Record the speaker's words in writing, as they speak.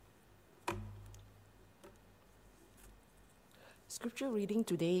Scripture reading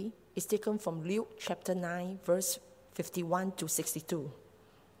today is taken from Luke chapter 9, verse 51 to 62.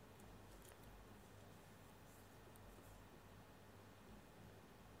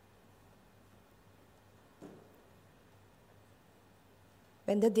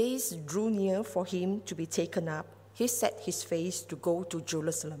 When the days drew near for him to be taken up, he set his face to go to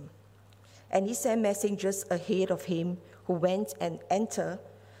Jerusalem. And he sent messengers ahead of him who went and entered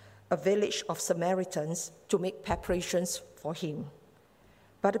a village of Samaritans to make preparations for him.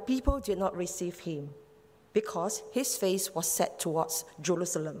 But the people did not receive him because his face was set towards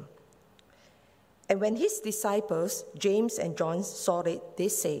Jerusalem. And when his disciples, James and John, saw it, they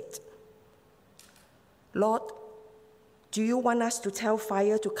said, "Lord, do you want us to tell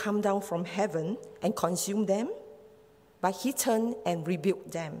fire to come down from heaven and consume them?" But he turned and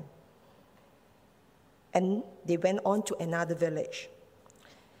rebuked them. And they went on to another village.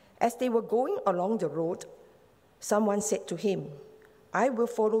 As they were going along the road, someone said to him, "I will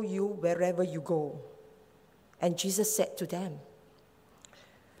follow you wherever you go." And Jesus said to them,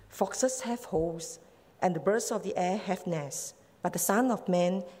 "Foxes have holes, and the birds of the air have nests, but the Son of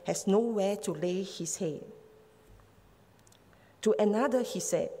Man has nowhere to lay his head." To another he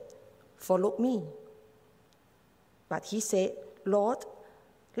said, "Follow me." But he said, "Lord,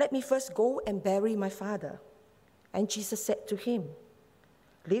 let me first go and bury my father." And Jesus said to him,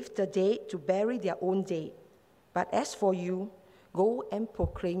 "Leave the dead to bury their own dead. But as for you, go and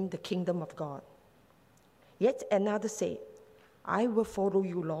proclaim the kingdom of God." Yet another said, "I will follow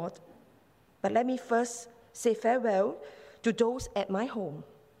you, Lord, but let me first say farewell to those at my home."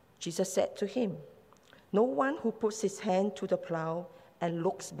 Jesus said to him, "No one who puts his hand to the plow and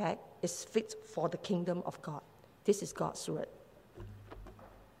looks back is fit for the kingdom of God." This is God's word.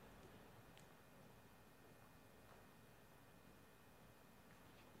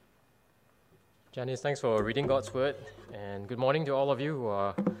 Janice, thanks for reading God's Word, and good morning to all of you who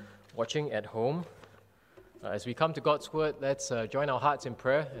are watching at home. As we come to God's Word, let's join our hearts in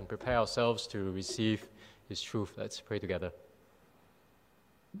prayer and prepare ourselves to receive His truth. Let's pray together.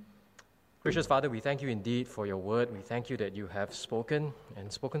 Gracious Father, we thank you indeed for your Word. We thank you that you have spoken,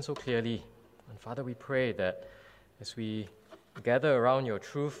 and spoken so clearly. And Father, we pray that as we gather around your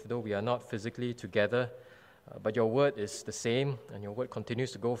truth, though we are not physically together, but your word is the same, and your word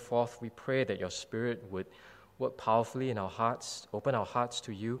continues to go forth. We pray that your Spirit would work powerfully in our hearts, open our hearts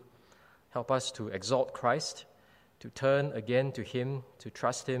to you, help us to exalt Christ, to turn again to him, to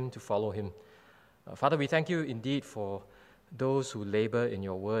trust him, to follow him. Father, we thank you indeed for those who labor in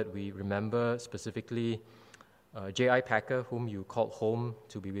your word. We remember specifically J.I. Packer, whom you called home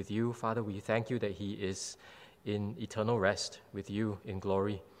to be with you. Father, we thank you that he is in eternal rest with you in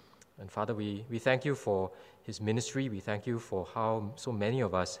glory. And Father, we thank you for his ministry. We thank you for how so many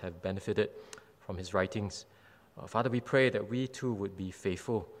of us have benefited from his writings. Father, we pray that we too would be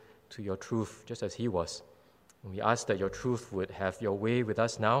faithful to your truth, just as he was. And we ask that your truth would have your way with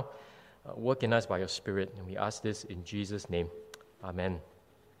us now, work in us by your Spirit. And we ask this in Jesus' name. Amen.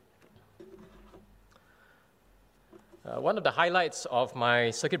 One of the highlights of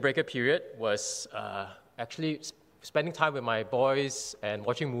my circuit breaker period was actually spending time with my boys and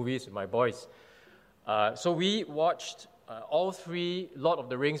watching movies with my boys. So we watched all three Lord of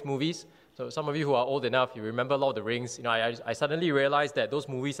the Rings movies. So some of you who are old enough, you remember Lord of the Rings. You know, I suddenly realized that those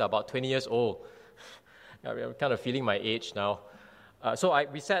movies are about 20 years old. I'm kind of feeling my age now. So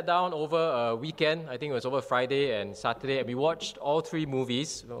we sat down over a weekend. I think it was over Friday and Saturday, and we watched all three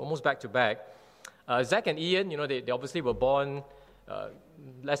movies, almost back to back. Zach and Ian, you know, they obviously were born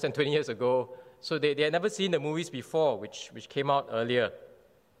less than 20 years ago. So they had never seen the movies before, which came out earlier.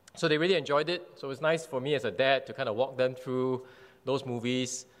 So they really enjoyed it. So it was nice for me as a dad to kind of walk them through those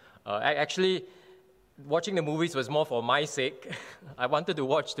movies. Actually, watching the movies was more for my sake. I wanted to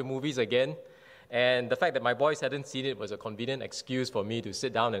watch the movies again. And the fact that my boys hadn't seen it was a convenient excuse for me to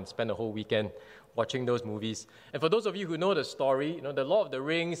sit down and spend a whole weekend watching those movies. And for those of you who know the story, you know, The Lord of the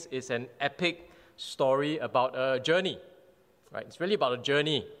Rings is an epic story about a journey. Right? It's really about a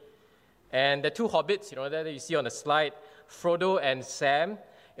journey. And the two hobbits, you know, that you see on the slide, Frodo and Sam,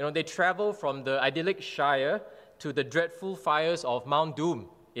 you know, they travel from the idyllic Shire to the dreadful fires of Mount Doom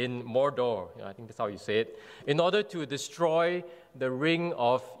in Mordor, you know, I think that's how you say it, in order to destroy the Ring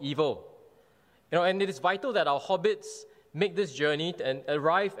of Evil. You know, and it is vital that our hobbits make this journey and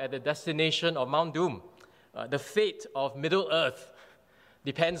arrive at the destination of Mount Doom. The fate of Middle-earth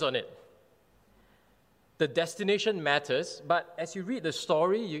depends on it. The destination matters, but as you read the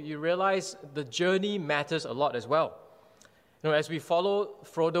story, you realize the journey matters a lot as well. You know, as we follow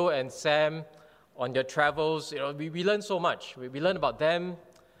Frodo and Sam on their travels, you know, we learn so much. We learn about them.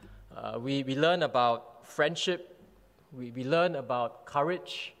 We learn about friendship. We learn about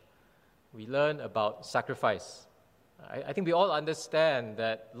courage. We learn about sacrifice. I think we all understand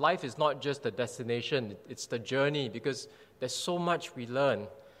that life is not just the destination, it's the journey, because there's so much we learn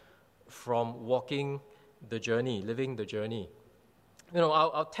from walking the journey, living the journey.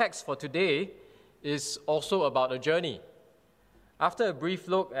 Our text for today is also about a journey. After a brief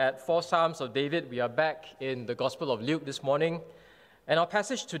look at 4 Psalms of David, we are back in the Gospel of Luke this morning. And our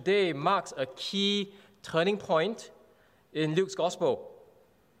passage today marks a key turning point in Luke's Gospel.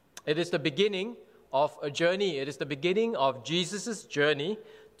 It is the beginning of a journey. It is the beginning of Jesus' journey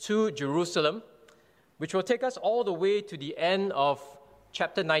to Jerusalem, which will take us all the way to the end of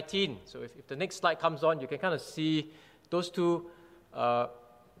chapter 19. So if the next slide comes on, you can kind of see those two. I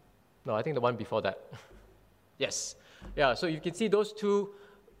think the one before that. Yes. Yeah, so you can see those two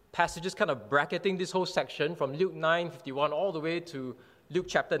passages kind of bracketing this whole section from Luke 9:51 all the way to Luke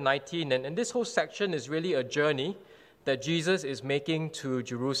chapter 19. And this whole section is really a journey that Jesus is making to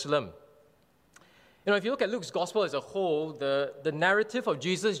Jerusalem. If you look at Luke's gospel as a whole, the narrative of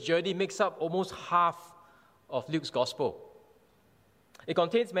Jesus' journey makes up almost half of Luke's gospel. It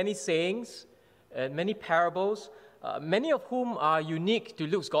contains many sayings and many parables, many of whom are unique to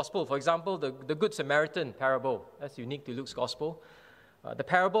Luke's gospel. For example, the Good Samaritan parable, that's unique to Luke's gospel. The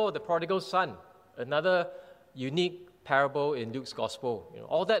parable of the prodigal son, another unique parable in Luke's gospel.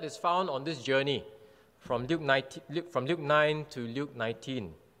 All that is found on this journey from Luke 9 to Luke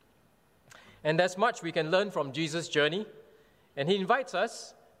 19. And there's much we can learn from Jesus' journey, and he invites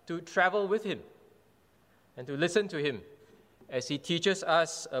us to travel with him and to listen to him as he teaches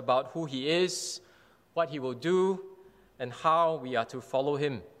us about who he is, what he will do, and how we are to follow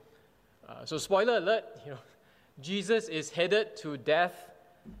him. So spoiler alert, Jesus is headed to death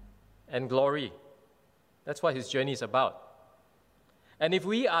and glory. That's what his journey is about. And if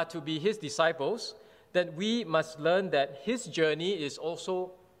we are to be his disciples, then we must learn that his journey is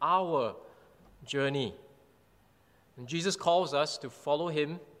also our journey. And Jesus calls us to follow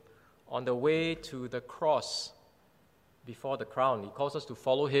him on the way to the cross before the crown. He calls us to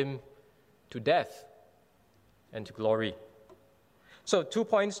follow him to death and to glory. So 2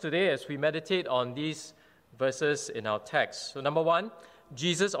 points today as we meditate on these verses in our text. So number 1,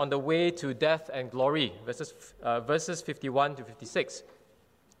 Jesus on the way to death and glory, verses 51 to 56.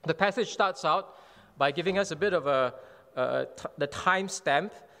 The passage starts out by giving us a bit of the time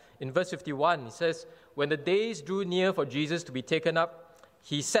stamp. In verse 51, he says, when the days drew near for Jesus to be taken up,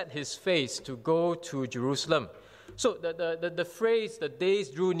 he set his face to go to Jerusalem. So the phrase, the days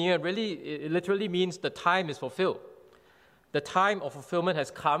drew near, really, it literally means the time is fulfilled. The time of fulfillment has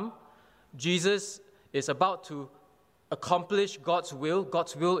come. Jesus is about to accomplish God's will.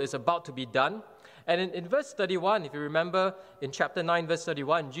 God's will is about to be done. And in verse 31, if you remember, in chapter 9, verse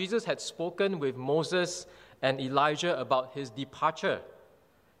 31, Jesus had spoken with Moses and Elijah about his departure,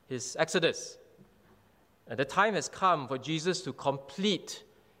 his exodus. And the time has come for Jesus to complete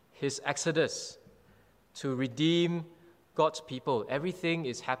his exodus, to redeem God's people. Everything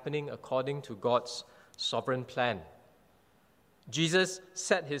is happening according to God's sovereign plan. Jesus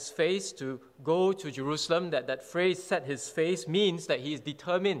set his face to go to Jerusalem. That phrase, set his face, means that he is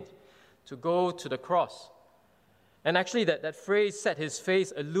determined to go to the cross. And actually, that phrase, set his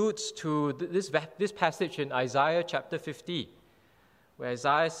face, alludes to this passage in Isaiah chapter 50, where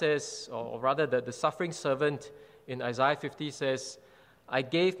Isaiah says, or rather the suffering servant in Isaiah 50 says, I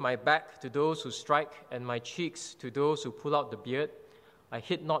gave my back to those who strike and my cheeks to those who pull out the beard. I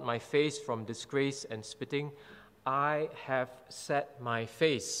hid not my face from disgrace and spitting. I have set my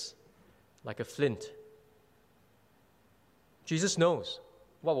face like a flint. Jesus knows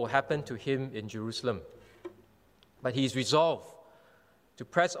what will happen to him in Jerusalem, but he is resolved to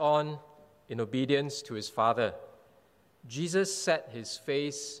press on in obedience to his Father. Jesus set his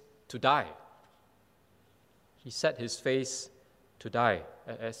face to die. He set his face to die.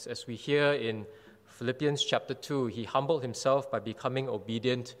 As we hear in Philippians chapter 2, he humbled himself by becoming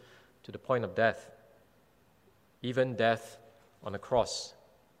obedient to the point of death, even death on a cross.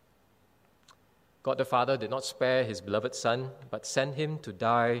 God the Father did not spare his beloved Son, but sent him to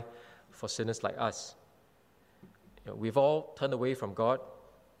die for sinners like us. We've all turned away from God.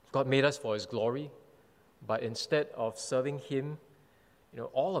 God made us for his glory, but instead of serving him,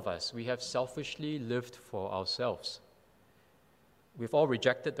 all of us, we have selfishly lived for ourselves. We've all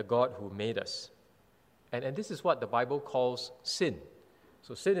rejected the God who made us. And this is what the Bible calls sin.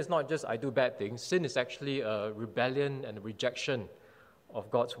 So sin is not just I do bad things. Sin is actually a rebellion and a rejection of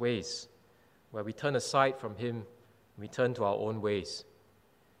God's ways, where we turn aside from him, we turn to our own ways.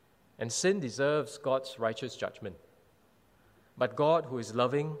 And sin deserves God's righteous judgment. But God, who is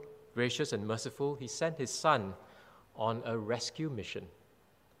loving, gracious, and merciful, he sent his Son on a rescue mission.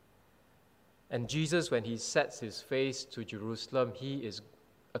 And Jesus, when he sets his face to Jerusalem, he is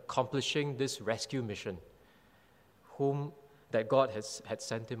accomplishing this rescue mission that God had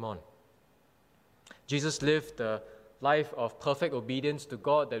sent him on. Jesus lived the life of perfect obedience to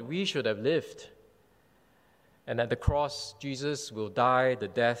God that we should have lived. And at the cross, Jesus will die the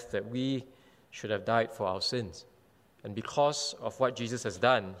death that we should have died for our sins. And because of what Jesus has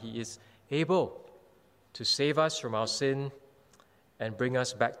done, he is able to save us from our sin and bring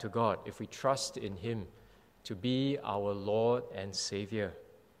us back to God if we trust in him to be our Lord and Savior.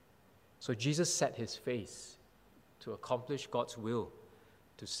 So Jesus set his face to accomplish God's will,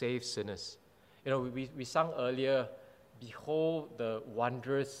 to save sinners. You know, we sung earlier, behold the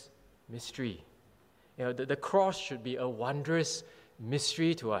wondrous mystery. You know, the cross should be a wondrous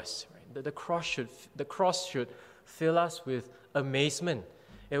mystery to us. Right? The cross should fill us with amazement.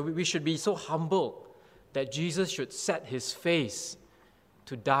 You know, we should be so humbled that Jesus should set his face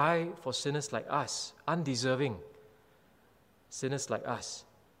to die for sinners like us, undeserving sinners like us.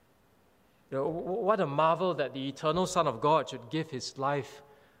 You know, what a marvel that the eternal Son of God should give his life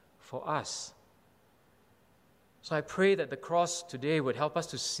for us. So I pray that the cross today would help us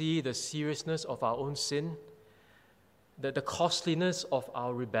to see the seriousness of our own sin, the costliness of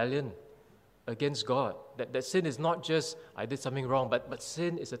our rebellion against God. That sin is not just, I did something wrong, but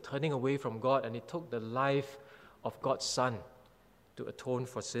sin is a turning away from God, and it took the life of God's Son to atone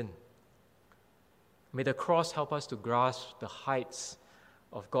for sin. May the cross help us to grasp the heights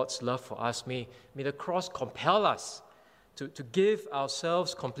of God's love for us. May the cross compel us to give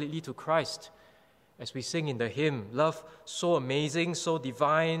ourselves completely to Christ. As we sing in the hymn, love so amazing, so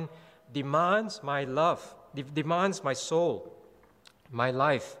divine, demands my love, demands my soul, my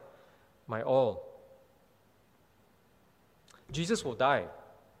life, my all. Jesus will die,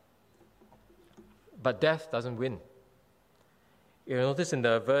 but death doesn't win. You notice in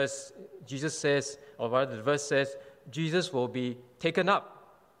the verse, Jesus says, or rather the verse says, Jesus will be taken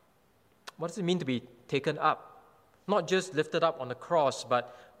up. What does it mean to be taken up? Not just lifted up on the cross,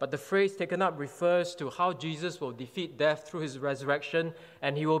 but the phrase taken up refers to how Jesus will defeat death through his resurrection,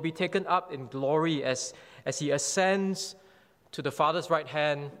 and he will be taken up in glory as he ascends to the Father's right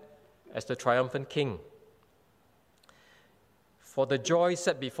hand as the triumphant King. For the joy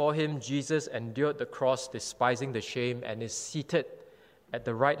set before him, Jesus endured the cross, despising the shame, and is seated at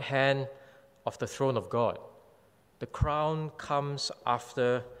the right hand of the throne of God. The crown comes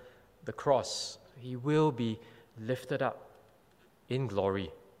after the cross. He will be lifted up in glory.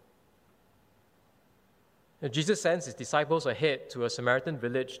 Now, Jesus sends his disciples ahead to a Samaritan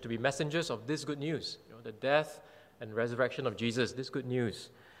village to be messengers of this good news, the death and resurrection of Jesus, this good news.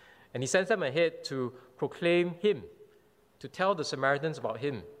 And he sends them ahead to proclaim him, to tell the Samaritans about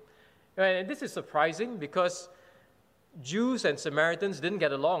him. And this is surprising because Jews and Samaritans didn't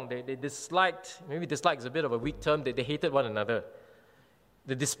get along. They disliked, maybe dislike is a bit of a weak term, they hated one another.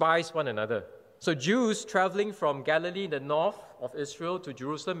 They despised one another. So Jews traveling from Galilee in the north of Israel to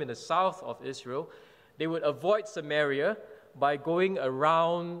Jerusalem in the south of Israel, they would avoid Samaria by going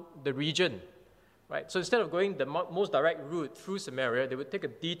around the region. Right? So instead of going the most direct route through Samaria, they would take a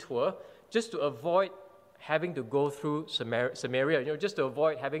detour just to avoid having to go through Samaria, just to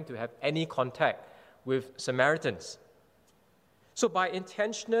avoid having to have any contact with Samaritans. So by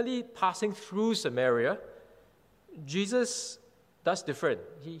intentionally passing through Samaria, Jesus does different.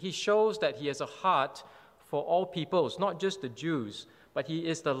 He shows that he has a heart for all peoples, not just the Jews, but he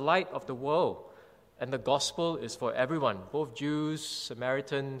is the light of the world. And the gospel is for everyone, both Jews,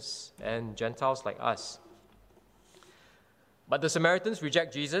 Samaritans, and Gentiles like us. But the Samaritans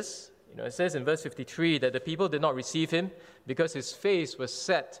reject Jesus. It says in verse 53 that the people did not receive him because his face was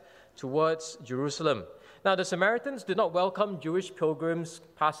set towards Jerusalem. Now, the Samaritans did not welcome Jewish pilgrims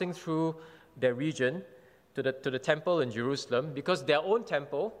passing through their region to the temple in Jerusalem because their own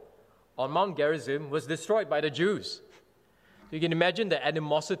temple on Mount Gerizim was destroyed by the Jews. You can imagine the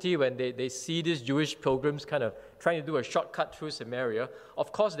animosity when they see these Jewish pilgrims kind of trying to do a shortcut through Samaria.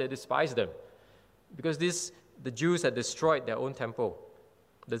 Of course, they despise them because the Jews had destroyed their own temple,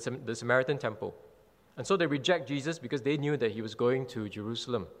 the Samaritan temple. And so they reject Jesus because they knew that he was going to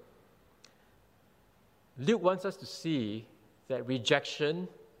Jerusalem. Luke wants us to see that rejection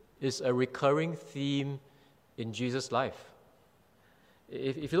is a recurring theme in Jesus' life.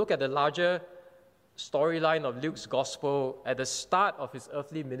 If you look at the larger storyline of Luke's gospel, at the start of his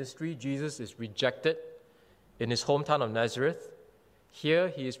earthly ministry, Jesus is rejected in his hometown of Nazareth. Here,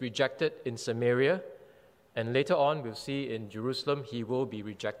 he is rejected in Samaria. And later on, we'll see in Jerusalem, he will be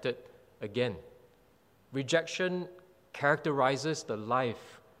rejected again. Rejection characterizes the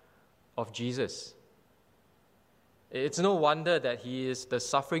life of Jesus. It's no wonder that he is the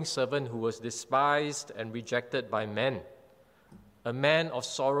suffering servant who was despised and rejected by men, a man of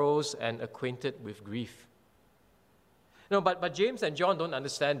sorrows and acquainted with grief. But James and John don't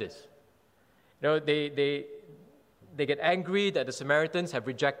understand this. They get angry that the Samaritans have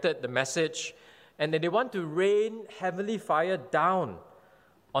rejected the message, and then they want to rain heavenly fire down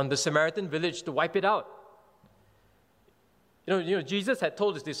on the Samaritan village to wipe it out. Jesus had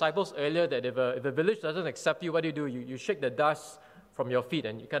told his disciples earlier that if a village doesn't accept you, what do? You shake the dust from your feet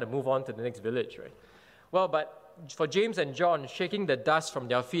and you kind of move on to the next village, right? Well, but for James and John, shaking the dust from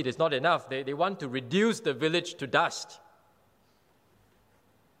their feet is not enough. They want to reduce the village to dust.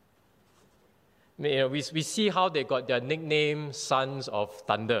 We see how they got their nickname, Sons of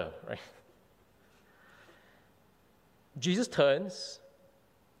Thunder, right? Jesus turns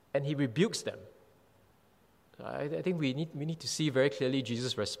and he rebukes them. I think we need to see very clearly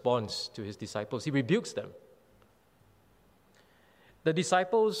Jesus' response to his disciples. He rebukes them. The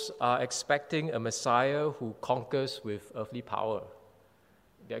disciples are expecting a Messiah who conquers with earthly power.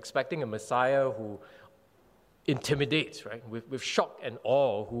 They're expecting a Messiah who intimidates, right, with shock and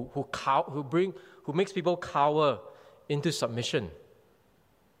awe, who makes people cower into submission.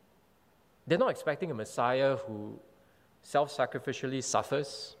 They're not expecting a Messiah who self-sacrificially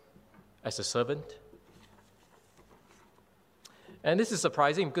suffers as a servant. And this is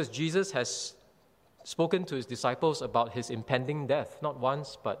surprising because Jesus has spoken to his disciples about his impending death, not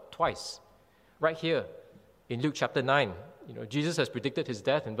once, but twice. Right here in Luke chapter 9, Jesus has predicted his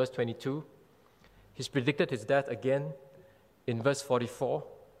death in verse 22. He's predicted his death again in verse 44.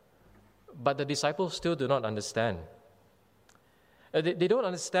 But the disciples still do not understand. They don't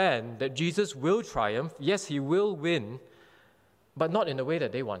understand that Jesus will triumph. Yes, he will win, but not in the way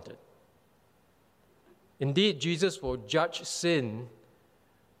that they wanted. Indeed, Jesus will judge sin,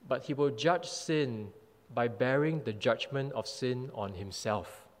 but he will judge sin by bearing the judgment of sin on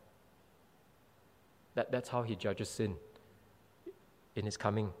himself. That's how he judges sin in his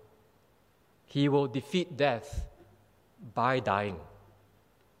coming. He will defeat death by dying.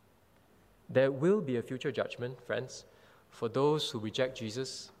 There will be a future judgment, friends, for those who reject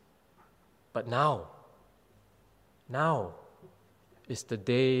Jesus. But now is the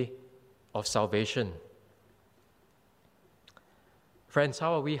day of salvation. Friends,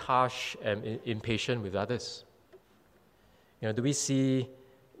 how are we harsh and impatient with others? Do we see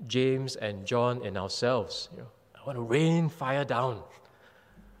James and John in ourselves? I want to rain fire down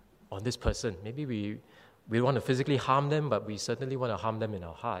on this person. Maybe we want to physically harm them, but we certainly want to harm them in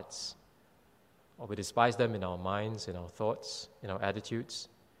our hearts. Or we despise them in our minds, in our thoughts, in our attitudes.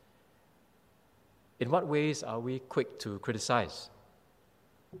 In what ways are we quick to criticize?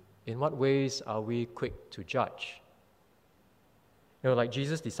 In what ways are we quick to judge? Like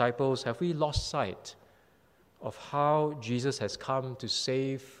Jesus' disciples, have we lost sight of how Jesus has come to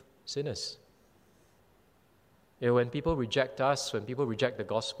save sinners? When people reject us, when people reject the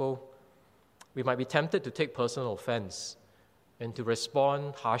gospel, we might be tempted to take personal offense and to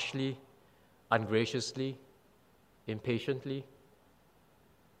respond harshly, ungraciously, impatiently.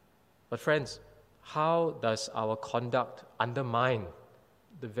 But friends, how does our conduct undermine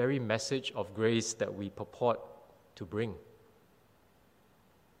the very message of grace that we purport to bring?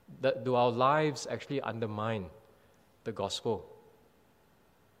 Do our lives actually undermine the gospel?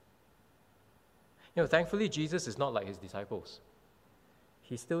 Thankfully, Jesus is not like his disciples.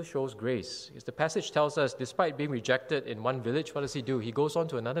 He still shows grace. As the passage tells us, despite being rejected in one village, what does he do? He goes on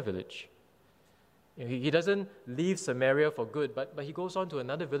to another village. He doesn't leave Samaria for good, but he goes on to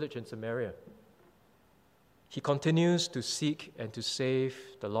another village in Samaria. He continues to seek and to save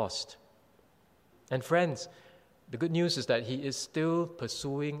the lost. And friends, the good news is that he is still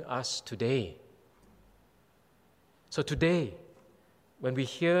pursuing us today. So today, when we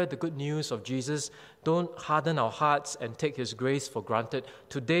hear the good news of Jesus, don't harden our hearts and take his grace for granted.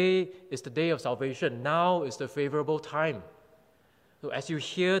 Today is the day of salvation. Now is the favorable time. So as you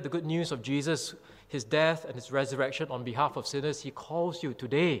hear the good news of Jesus, his death and his resurrection on behalf of sinners, he calls you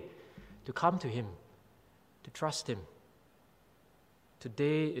today to come to him, to trust him.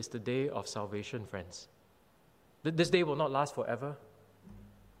 Today is the day of salvation, friends. This day will not last forever,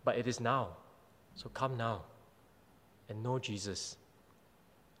 but it is now. So come now and know Jesus.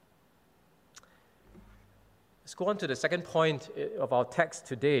 Let's go on to the second point of our text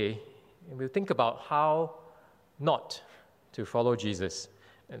today, and we'll think about how not to follow Jesus.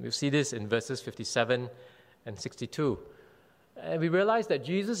 And we'll see this in verses 57 and 62. And we realize that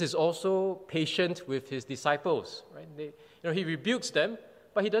Jesus is also patient with his disciples. Right? He rebukes them,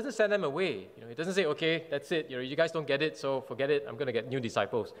 but he doesn't send them away. He doesn't say, okay, that's it. You guys don't get it, so forget it. I'm going to get new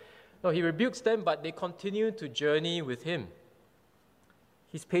disciples. No, he rebukes them, but they continue to journey with him.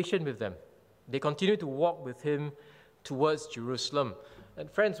 He's patient with them. They continue to walk with him towards Jerusalem. And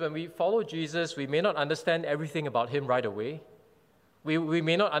friends, when we follow Jesus, we may not understand everything about him right away. We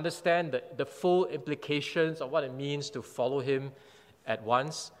may not understand the full implications of what it means to follow him at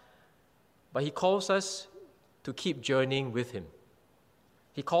once, but he calls us to keep journeying with him.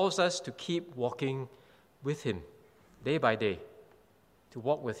 He calls us to keep walking with him day by day, to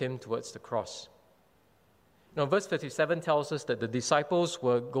walk with him towards the cross. Now, verse 57 tells us that the disciples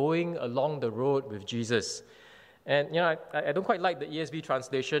were going along the road with Jesus. And, I don't quite like the ESV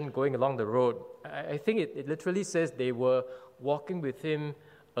translation, going along the road. I think it literally says they were walking with him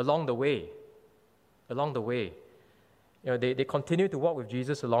along the way. Along the way. They continued to walk with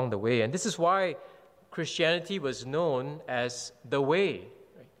Jesus along the way. And this is why Christianity was known as the way.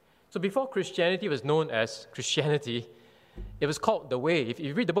 Right? So before Christianity was known as Christianity, it was called the way. If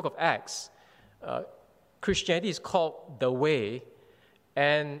you read the book of Acts, Christianity is called the way,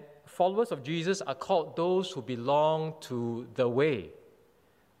 and followers of Jesus are called those who belong to the way.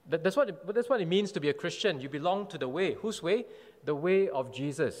 That's what it means to be a Christian. You belong to the way. Whose way? The way of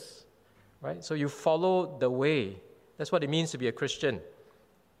Jesus. Right? So you follow the way. That's what it means to be a Christian.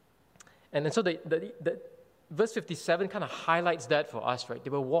 And so the verse 57 kind of highlights that for us, right?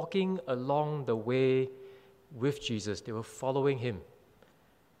 They were walking along the way with Jesus. They were following him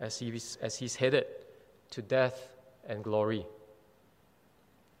as he's headed to death and glory.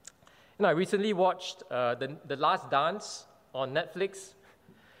 I recently watched The Last Dance on Netflix.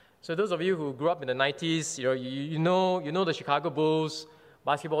 So those of you who grew up in the 90s, you know the Chicago Bulls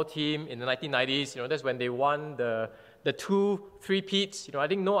basketball team in the 1990s. That's when they won the 2 three-peats. I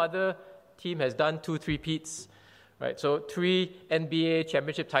think no other team has done 2 three-peats, right? So 3 NBA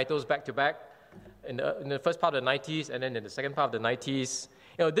championship titles back-to-back in the first part of the 90s, and then in the second part of the 90s.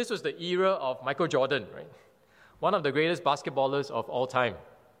 This was the era of Michael Jordan, right? One of the greatest basketballers of all time.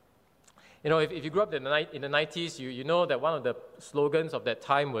 If you grew up in the 90s, you know that one of the slogans of that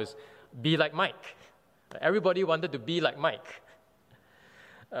time was, "Be like Mike." Everybody wanted to be like Mike.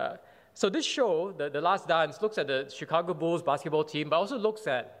 So this show, The Last Dance, looks at the Chicago Bulls basketball team, but also looks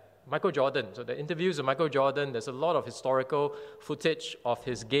at Michael Jordan. So the interviews of Michael Jordan, there's a lot of historical footage of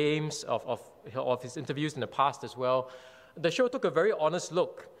his games, of his interviews in the past as well. The show took a very honest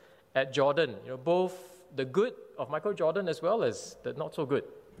look at Jordan, both the good of Michael Jordan as well as the not so good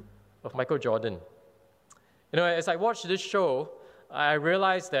of Michael Jordan. As I watched this show, I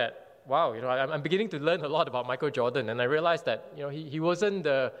realized that, wow, I'm beginning to learn a lot about Michael Jordan, and I realized that, he wasn't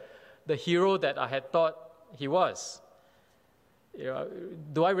the hero that I had thought he was.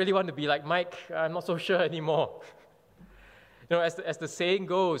 Do I really want to be like Mike? I'm not so sure anymore. As the saying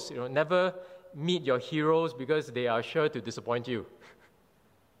goes, never meet your heroes because they are sure to disappoint you.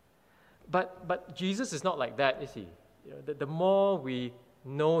 But Jesus is not like that, is he? The more we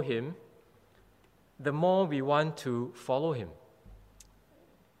know him, the more we want to follow him.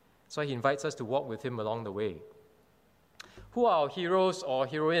 That's why he invites us to walk with him along the way. Who are our heroes or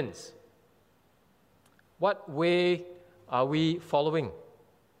heroines? What way are we following?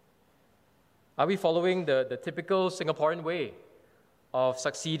 Are we following the typical Singaporean way of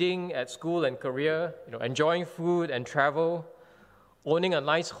succeeding at school and career, enjoying food and travel, owning a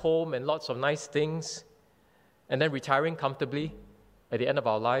nice home and lots of nice things, and then retiring comfortably at the end of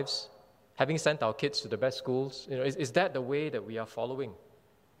our lives, having sent our kids to the best schools? Is that the way that we are following?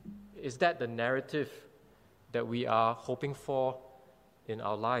 Is that the narrative that we are hoping for in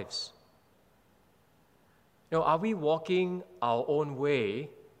our lives? Are we walking our own way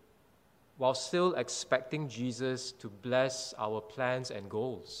while still expecting Jesus to bless our plans and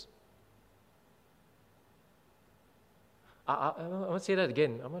goals? I want to say that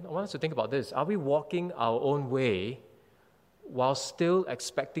again. I want us to think about this. Are we walking our own way while still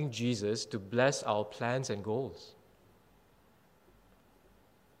expecting Jesus to bless our plans and goals?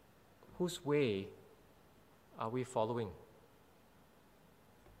 Whose way are we following?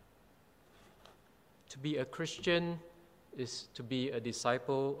 To be a Christian is to be a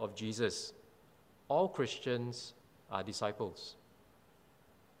disciple of Jesus. All Christians are disciples.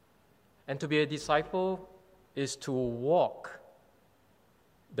 And to be a disciple is to walk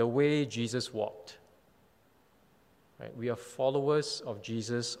the way Jesus walked. Right? We are followers of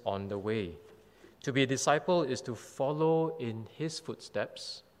Jesus on the way. To be a disciple is to follow in his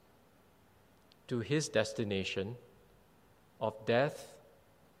footsteps to his destination of death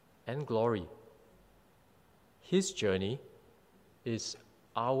and glory. His journey is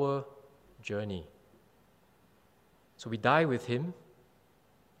our journey. So we die with him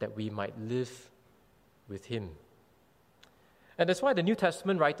that we might live with him. And that's why the New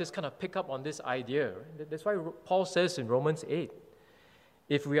Testament writers kind of pick up on this idea. That's why Paul says in Romans 8,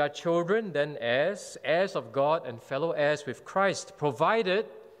 if we are children, then heirs, heirs of God and fellow heirs with Christ, provided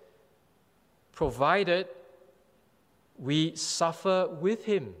we suffer with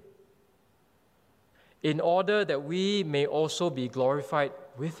him, in order that we may also be glorified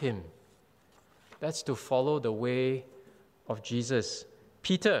with him. That's to follow the way of Jesus.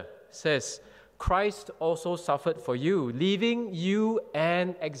 Peter says, Christ also suffered for you, leaving you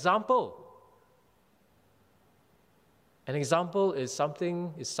an example. An example is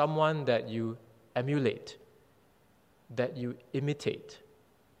someone that you emulate, that you imitate.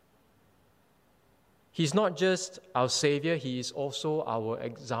 He's not just our Savior, he is also our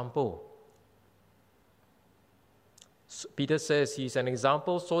example. Peter says he's an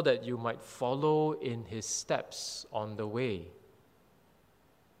example so that you might follow in his steps on the way.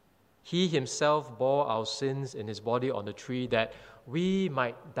 He himself bore our sins in his body on the tree that we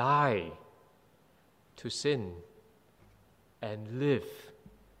might die to sin and live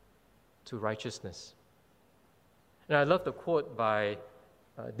to righteousness. And I love the quote by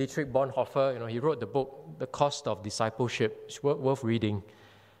Dietrich Bonhoeffer. He wrote the book, The Cost of Discipleship. It's worth reading.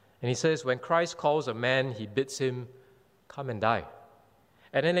 And he says, when Christ calls a man, he bids him come and die.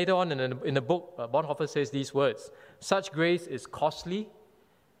 And then later on in the book, Bonhoeffer says these words, such grace is costly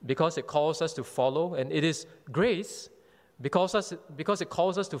because it calls us to follow, and it is grace because it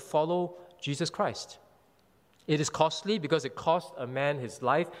calls us to follow Jesus Christ. It is costly because it cost a man his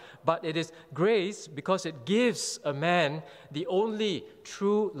life, but it is grace because it gives a man the only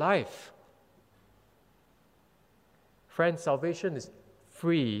true life. Friends, salvation is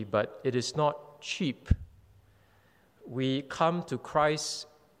free, but it is not cheap. We come to Christ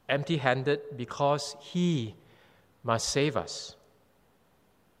empty-handed because he must save us.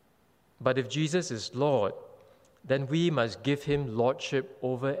 But if Jesus is Lord, then we must give him lordship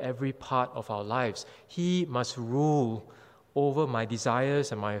over every part of our lives. He must rule over my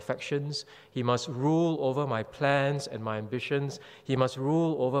desires and my affections. He must rule over my plans and my ambitions. He must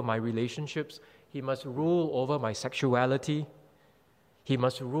rule over my relationships. He must rule over my sexuality. He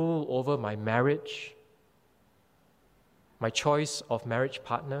must rule over my marriage, my choice of marriage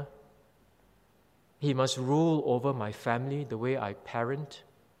partner. He must rule over my family, the way I parent.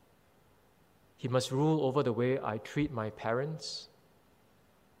 He must rule over the way I treat my parents.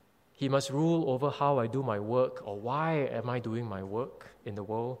 He must rule over how I do my work, or why am I doing my work in the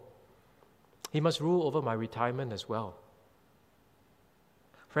world. He must rule over my retirement as well.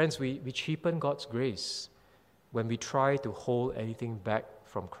 Friends, we cheapen God's grace when we try to hold anything back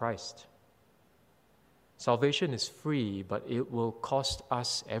from Christ. Salvation is free, but it will cost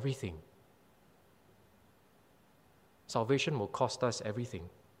us everything. Salvation will cost us everything.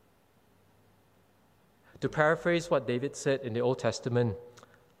 To paraphrase what David said in the Old Testament,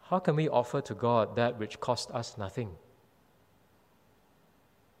 how can we offer to God that which cost us nothing?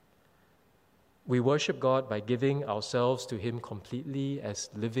 We worship God by giving ourselves to him completely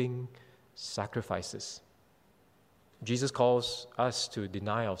as living sacrifices. Jesus calls us to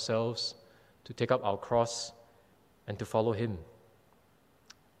deny ourselves, to take up our cross, and to follow him.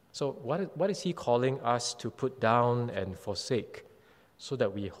 So what is he calling us to put down and forsake so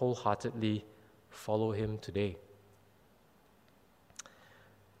that we wholeheartedly follow him today?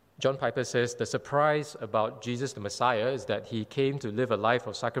 John Piper says, the surprise about Jesus the Messiah is that he came to live a life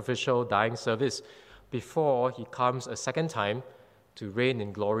of sacrificial dying service before he comes a second time to reign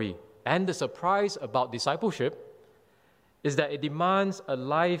in glory. And the surprise about discipleship is that it demands a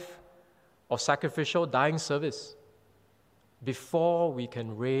life of sacrificial dying service before we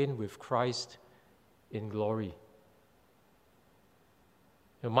can reign with Christ in glory.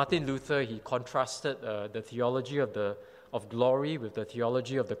 Martin Luther, he contrasted the theology of glory with the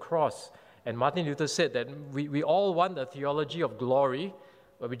theology of the cross. And Martin Luther said that we all want a theology of glory,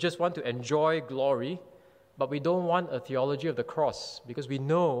 where we just want to enjoy glory, but we don't want a theology of the cross, because we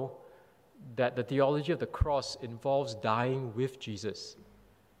know that the theology of the cross involves dying with Jesus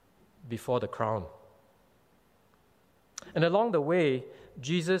before the crown. And along the way,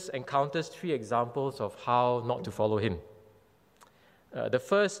 Jesus encounters 3 examples of how not to follow him. The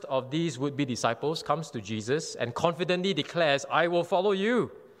first of these would-be disciples comes to Jesus and confidently declares, I will follow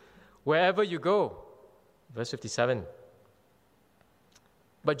you wherever you go. Verse 57.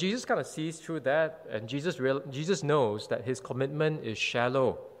 But Jesus kind of sees through that, and Jesus knows that his commitment is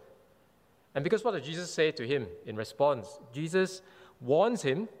shallow. And because what does Jesus say to him in response? Jesus warns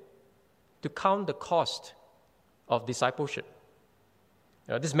him to count the cost of discipleship.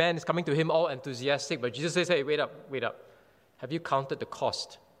 This man is coming to him all enthusiastic, but Jesus says, hey, wait up. Have you counted the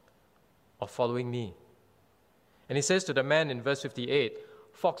cost of following me? And he says to the man in verse 58,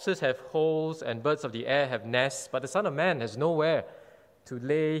 "Foxes have holes and birds of the air have nests, but the Son of Man has nowhere to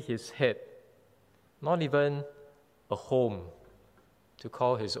lay his head, not even a home to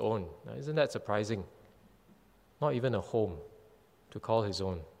call his own." Now, isn't that surprising? Not even a home to call his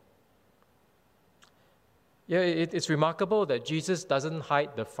own. Yeah, it's remarkable that Jesus doesn't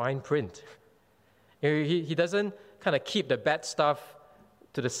hide the fine print. He doesn't kind of keep the bad stuff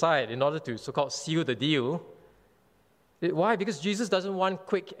to the side in order to so-called seal the deal. Why? Because Jesus doesn't want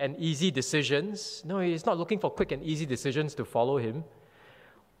quick and easy decisions. No, he's not looking for quick and easy decisions to follow him.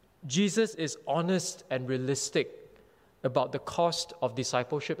 Jesus is honest and realistic about the cost of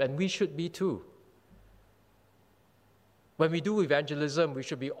discipleship, and we should be too. When we do evangelism, we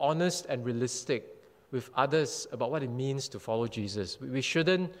should be honest and realistic with others about what it means to follow Jesus. We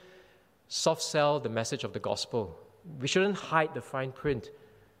shouldn't soft sell the message of the gospel. We shouldn't hide the fine print,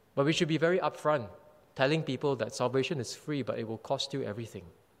 but we should be very upfront, telling people that salvation is free, but it will cost you everything.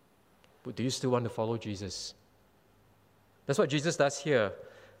 But do you still want to follow Jesus? That's what Jesus does here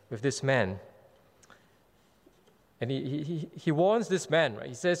with this man. And he warns this man, right?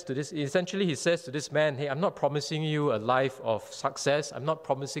 He says to this man, "Hey, I'm not promising you a life of success. I'm not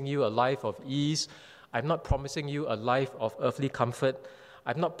promising you a life of ease. I'm not promising you a life of earthly comfort.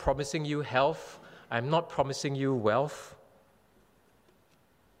 I'm not promising you health. I'm not promising you wealth."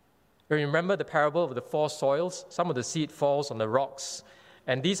 Remember the parable of the 4 soils? Some of the seed falls on the rocks.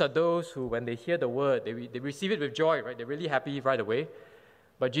 And these are those who, when they hear the word, they receive it with joy, right? They're really happy right away.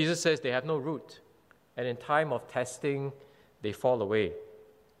 But Jesus says they have no root. And in time of testing, they fall away.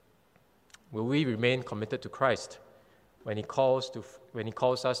 Will we remain committed to Christ when He calls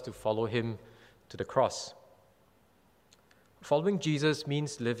us to follow Him to the cross? Following Jesus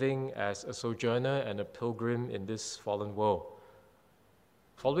means living as a sojourner and a pilgrim in this fallen world.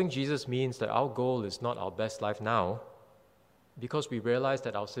 Following Jesus means that our goal is not our best life now, because we realize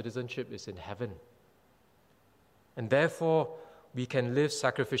that our citizenship is in heaven. And therefore, we can live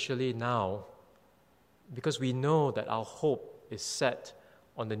sacrificially now, because we know that our hope is set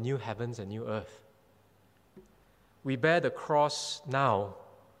on the new heavens and new earth. We bear the cross now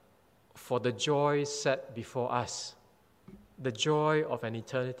for the joy set before us, the joy of an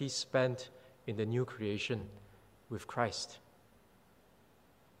eternity spent in the new creation with Christ.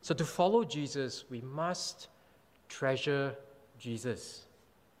 So to follow Jesus, we must treasure Jesus.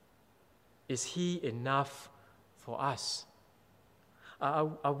 Is He enough for us?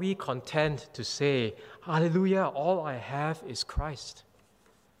 Are we content to say, "Hallelujah, all I have is Christ"?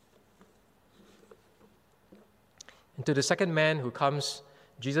 And to the second man who comes,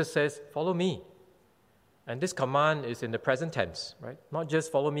 Jesus says, "Follow me." And this command is in the present tense, right? Not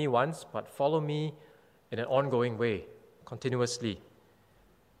just follow me once, but follow me in an ongoing way, continuously.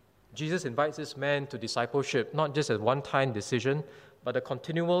 Jesus invites this man to discipleship, not just a one-time decision, but a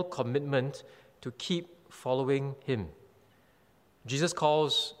continual commitment to keep following Him. Jesus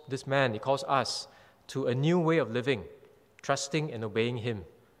calls this man, He calls us to a new way of living, trusting and obeying Him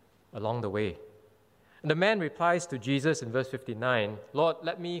along the way. And the man replies to Jesus in verse 59, "Lord,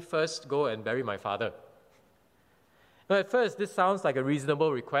 let me first go and bury my father." Now, at first, this sounds like a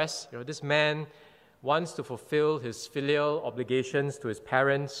reasonable request. This man wants to fulfill his filial obligations to his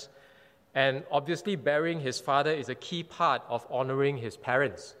parents, and obviously burying his father is a key part of honoring his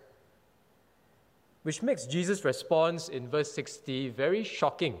parents, which makes Jesus' response in verse 60 very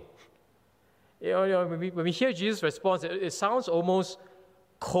shocking. When we hear Jesus' response, it sounds almost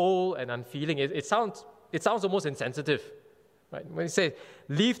cold and unfeeling. It sounds almost insensitive. Right? When He says,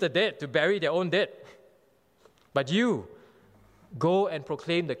 "Leave the dead to bury their own dead, but you go and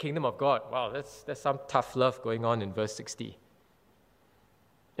proclaim the kingdom of God." Wow, that's some tough love going on in verse 60.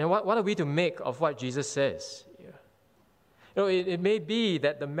 And what are we to make of what Jesus says? It may be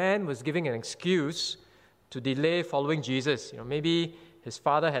that the man was giving an excuse to delay following Jesus. Maybe his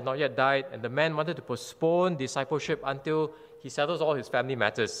father had not yet died, and the man wanted to postpone discipleship until he settles all his family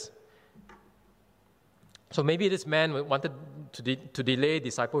matters. So maybe this man wanted to delay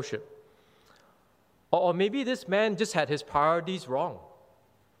discipleship. Or maybe this man just had his priorities wrong.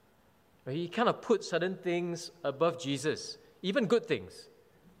 He kind of put certain things above Jesus, even good things,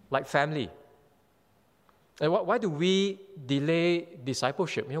 like family. And why do we delay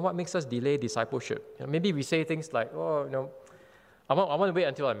discipleship? What makes us delay discipleship? Maybe we say things like, I want to wait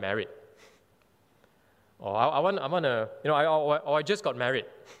until I'm married. Or I just got married.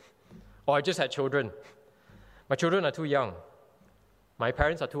 Or I just had children. My children are too young. My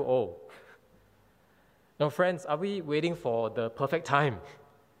parents are too old. Now, friends, are we waiting for the perfect time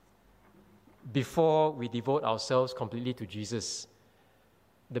before we devote ourselves completely to Jesus?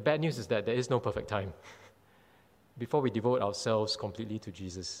 The bad news is that there is no perfect time. before we devote ourselves completely to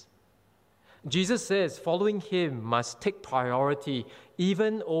Jesus. Jesus says following him must take priority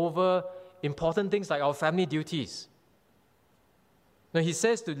even over important things like our family duties. Now, he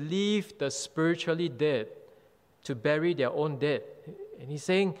says to leave the spiritually dead to bury their own dead. And he's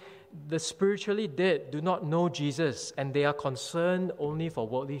saying the spiritually dead do not know Jesus and they are concerned only for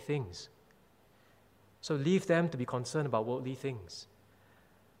worldly things. So leave them to be concerned about worldly things.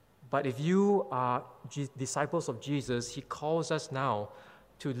 But if you are disciples of Jesus, he calls us now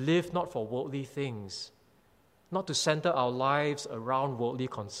to live not for worldly things, not to center our lives around worldly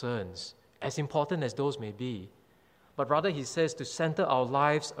concerns, as important as those may be, but rather he says to center our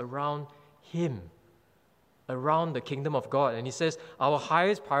lives around him, around the kingdom of God. And he says our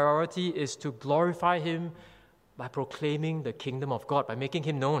highest priority is to glorify him by proclaiming the kingdom of God, by making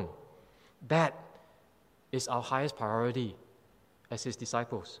him known. That is our highest priority as his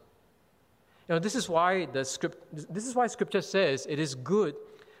disciples. This is why Scripture says it is good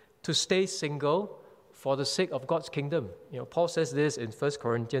to stay single for the sake of God's kingdom. Paul says this in 1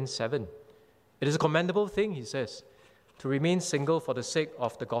 Corinthians 7. It is a commendable thing, he says, to remain single for the sake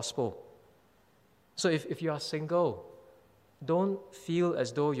of the gospel. So if you are single, don't feel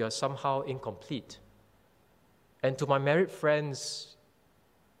as though you're somehow incomplete. And to my married friends,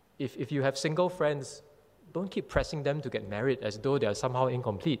 if you have single friends, don't keep pressing them to get married as though they are somehow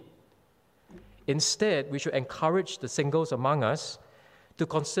incomplete. Instead, we should encourage the singles among us to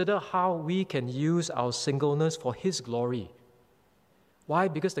consider how we can use our singleness for his glory. Why?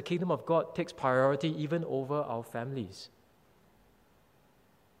 Because the kingdom of God takes priority even over our families.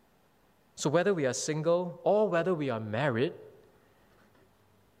 So whether we are single or whether we are married,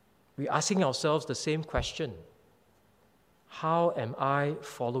 we're asking ourselves the same question. How am I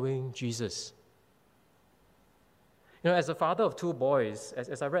following Jesus? As a father of two boys,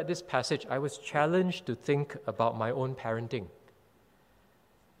 as I read this passage, I was challenged to think about my own parenting.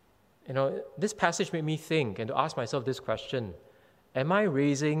 This passage made me think and to ask myself this question. Am I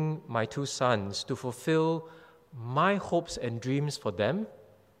raising my two sons to fulfill my hopes and dreams for them?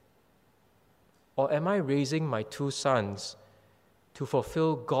 Or am I raising my two sons to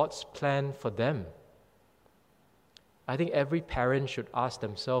fulfill God's plan for them? I think every parent should ask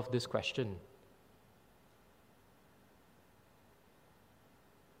themselves this question.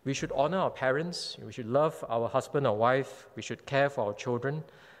 We should honor our parents, we should love our husband or wife, we should care for our children,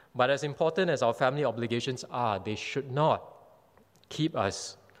 but as important as our family obligations are, they should not keep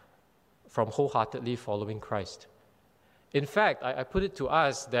us from wholeheartedly following Christ. In fact, I put it to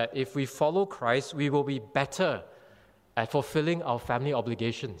us that if we follow Christ, we will be better at fulfilling our family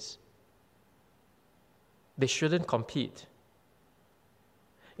obligations. They shouldn't compete.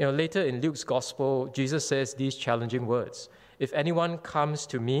 Later in Luke's gospel, Jesus says these challenging words. If anyone comes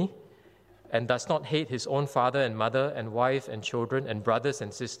to me and does not hate his own father and mother and wife and children and brothers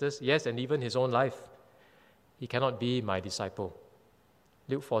and sisters, yes, and even his own life, he cannot be my disciple.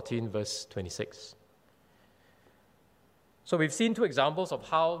 Luke 14, verse 26. So we've seen two examples of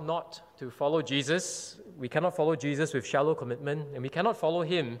how not to follow Jesus. We cannot follow Jesus with shallow commitment, and we cannot follow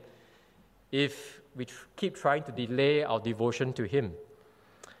him if we keep trying to delay our devotion to him.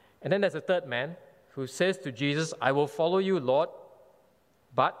 And then there's a third man who says to Jesus, I will follow you, Lord,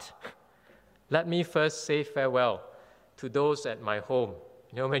 but let me first say farewell to those at my home.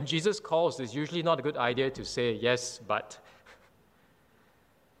 When Jesus calls, it's usually not a good idea to say yes, but.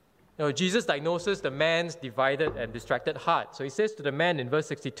 Jesus diagnoses the man's divided and distracted heart. So he says to the man in verse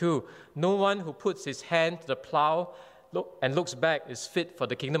 62, no one who puts his hand to the plow and looks back is fit for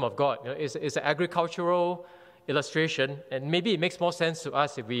the kingdom of God. It's an agricultural illustration, and maybe it makes more sense to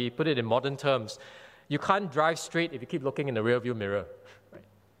us if we put it in modern terms. You can't drive straight if you keep looking in the rearview mirror. Right?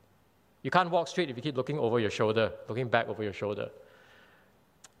 You can't walk straight if you keep looking over your shoulder, looking back over your shoulder.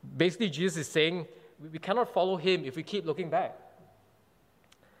 Basically, Jesus is saying we cannot follow him if we keep looking back.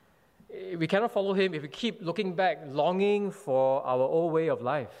 We cannot follow him if we keep looking back, longing for our old way of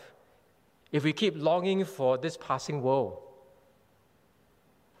life. If we keep longing for this passing world.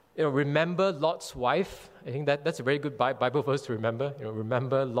 Remember Lot's wife. I think that's a very good Bible verse to remember.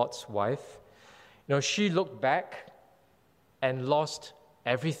 Remember Lot's wife. She looked back and lost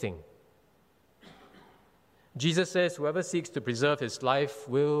everything. Jesus says, whoever seeks to preserve his life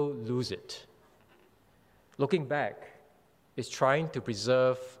will lose it. Looking back is trying to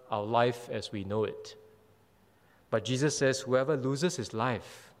preserve our life as we know it. But Jesus says, whoever loses his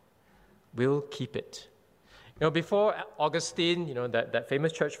life will keep it. Before Augustine, that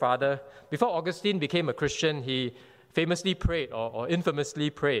famous church father, before Augustine became a Christian, he famously prayed or infamously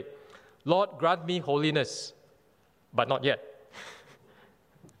prayed, Lord, grant me holiness, but not yet.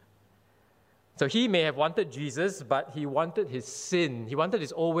 So he may have wanted Jesus, but he wanted his sin. He wanted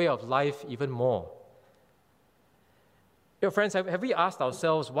his old way of life even more. Friends, have we asked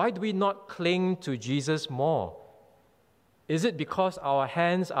ourselves, why do we not cling to Jesus more? Is it because our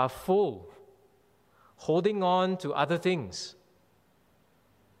hands are full, holding on to other things?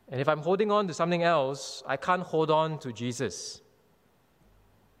 And if I'm holding on to something else, I can't hold on to Jesus.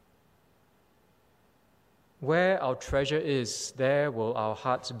 Where our treasure is, there will our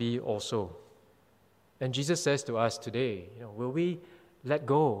hearts be also. And Jesus says to us today, will we let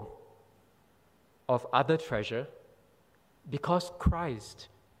go of other treasure because Christ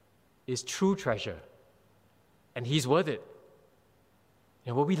is true treasure and He's worth it?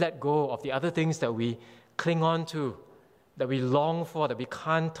 Will we let go of the other things that we cling on to, that we long for, that we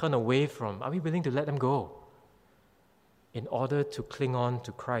can't turn away from? Are we willing to let them go in order to cling on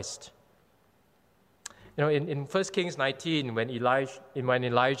to Christ? In 1 Kings 19, when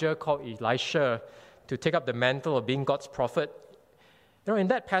Elijah called Elisha to take up the mantle of being God's prophet, in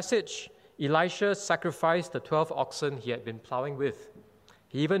that passage, Elisha sacrificed the 12 oxen he had been plowing with.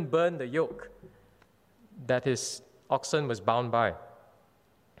 He even burned the yoke that his oxen was bound by.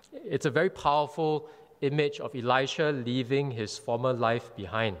 It's a very powerful image of Elisha leaving his former life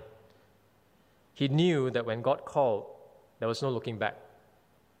behind. He knew that when God called, there was no looking back.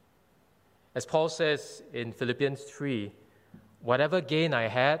 As Paul says in Philippians 3, whatever gain I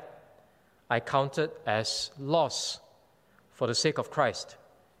had, I counted as loss for the sake of Christ.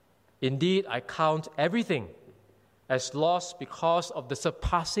 Indeed, I count everything as loss because of the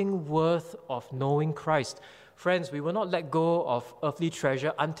surpassing worth of knowing Christ. Friends, we will not let go of earthly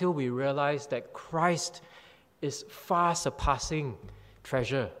treasure until we realize that Christ is far surpassing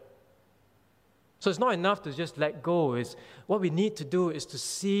treasure. So it's not enough to just let go. What we need to do is to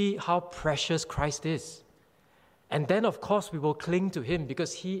see how precious Christ is. And then, of course, we will cling to Him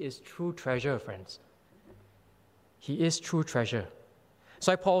because He is true treasure, friends. He is true treasure.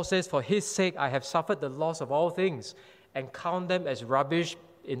 So Paul says, for His sake I have suffered the loss of all things and count them as rubbish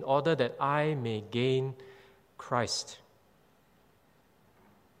in order that I may gain Christ.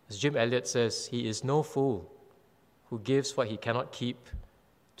 As Jim Elliot says, he is no fool who gives what he cannot keep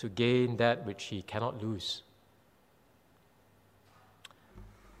to gain that which he cannot lose.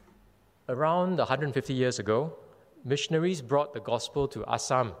 Around 150 years ago, missionaries brought the gospel to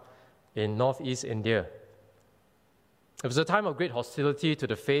Assam in northeast India. It was a time of great hostility to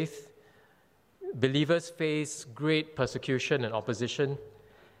the faith. Believers faced great persecution and opposition,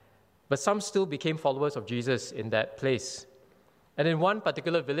 but some still became followers of Jesus in that place. And in one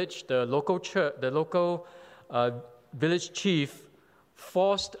particular village, the local village chief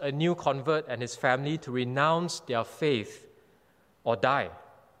forced a new convert and his family to renounce their faith or die.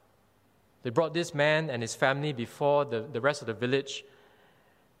 They brought this man and his family before the rest of the village,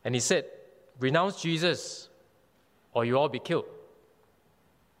 and he said, renounce Jesus or you all be killed.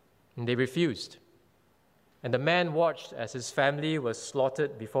 And they refused. And the man watched as his family was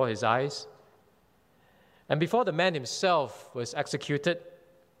slaughtered before his eyes. And before the man himself was executed,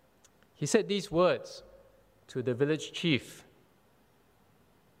 he said these words to the village chief.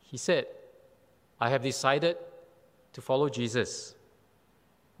 He said, I have decided to follow Jesus.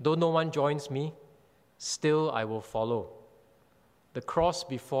 Though no one joins me, still I will follow. The cross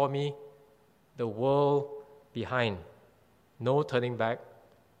before me, the world behind. No turning back,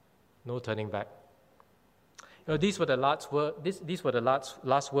 no turning back. These were the last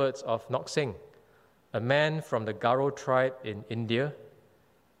words of Nok Singh, a man from the Garo tribe in India,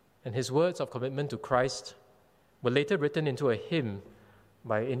 and his words of commitment to Christ were later written into a hymn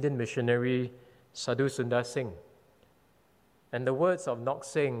by Indian missionary Sadhu Sundar Singh. And the words of Nok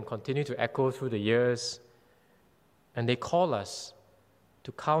Singh continue to echo through the years, and they call us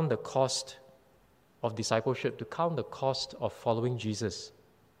to count the cost of discipleship, to count the cost of following Jesus.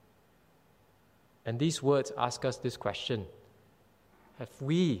 And these words ask us this question: have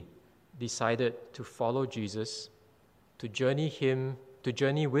we decided to follow Jesus, to journey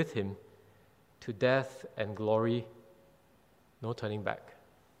with Him to death and glory, no turning back?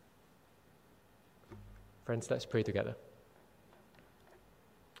 Friends, let's pray together.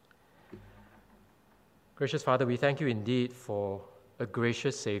 Gracious Father, we thank you indeed for a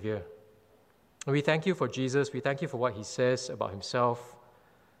gracious Savior. We thank you for Jesus. We thank you for what He says about Himself.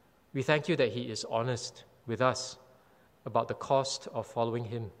 We thank you that He is honest with us about the cost of following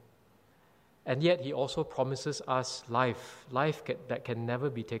Him. And yet He also promises us life that can never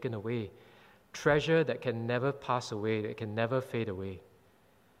be taken away, treasure that can never pass away, that can never fade away.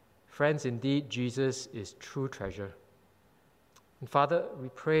 Friends, indeed, Jesus is true treasure. And Father, we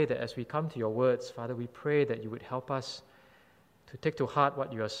pray that as we come to your words, Father, we pray that you would help us to take to heart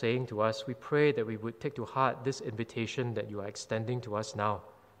what you are saying to us. We pray that we would take to heart this invitation that you are extending to us now.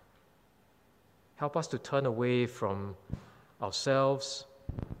 Help us to turn away from ourselves.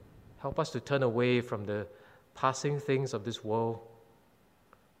 Help us to turn away from the passing things of this world.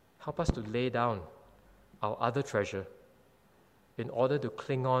 Help us to lay down our other treasure in order to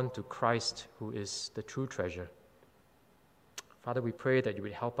cling on to Christ, who is the true treasure. Father, we pray that you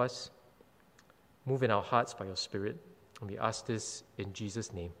would help us move in our hearts by your Spirit, and we ask this in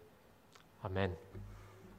Jesus' name. Amen.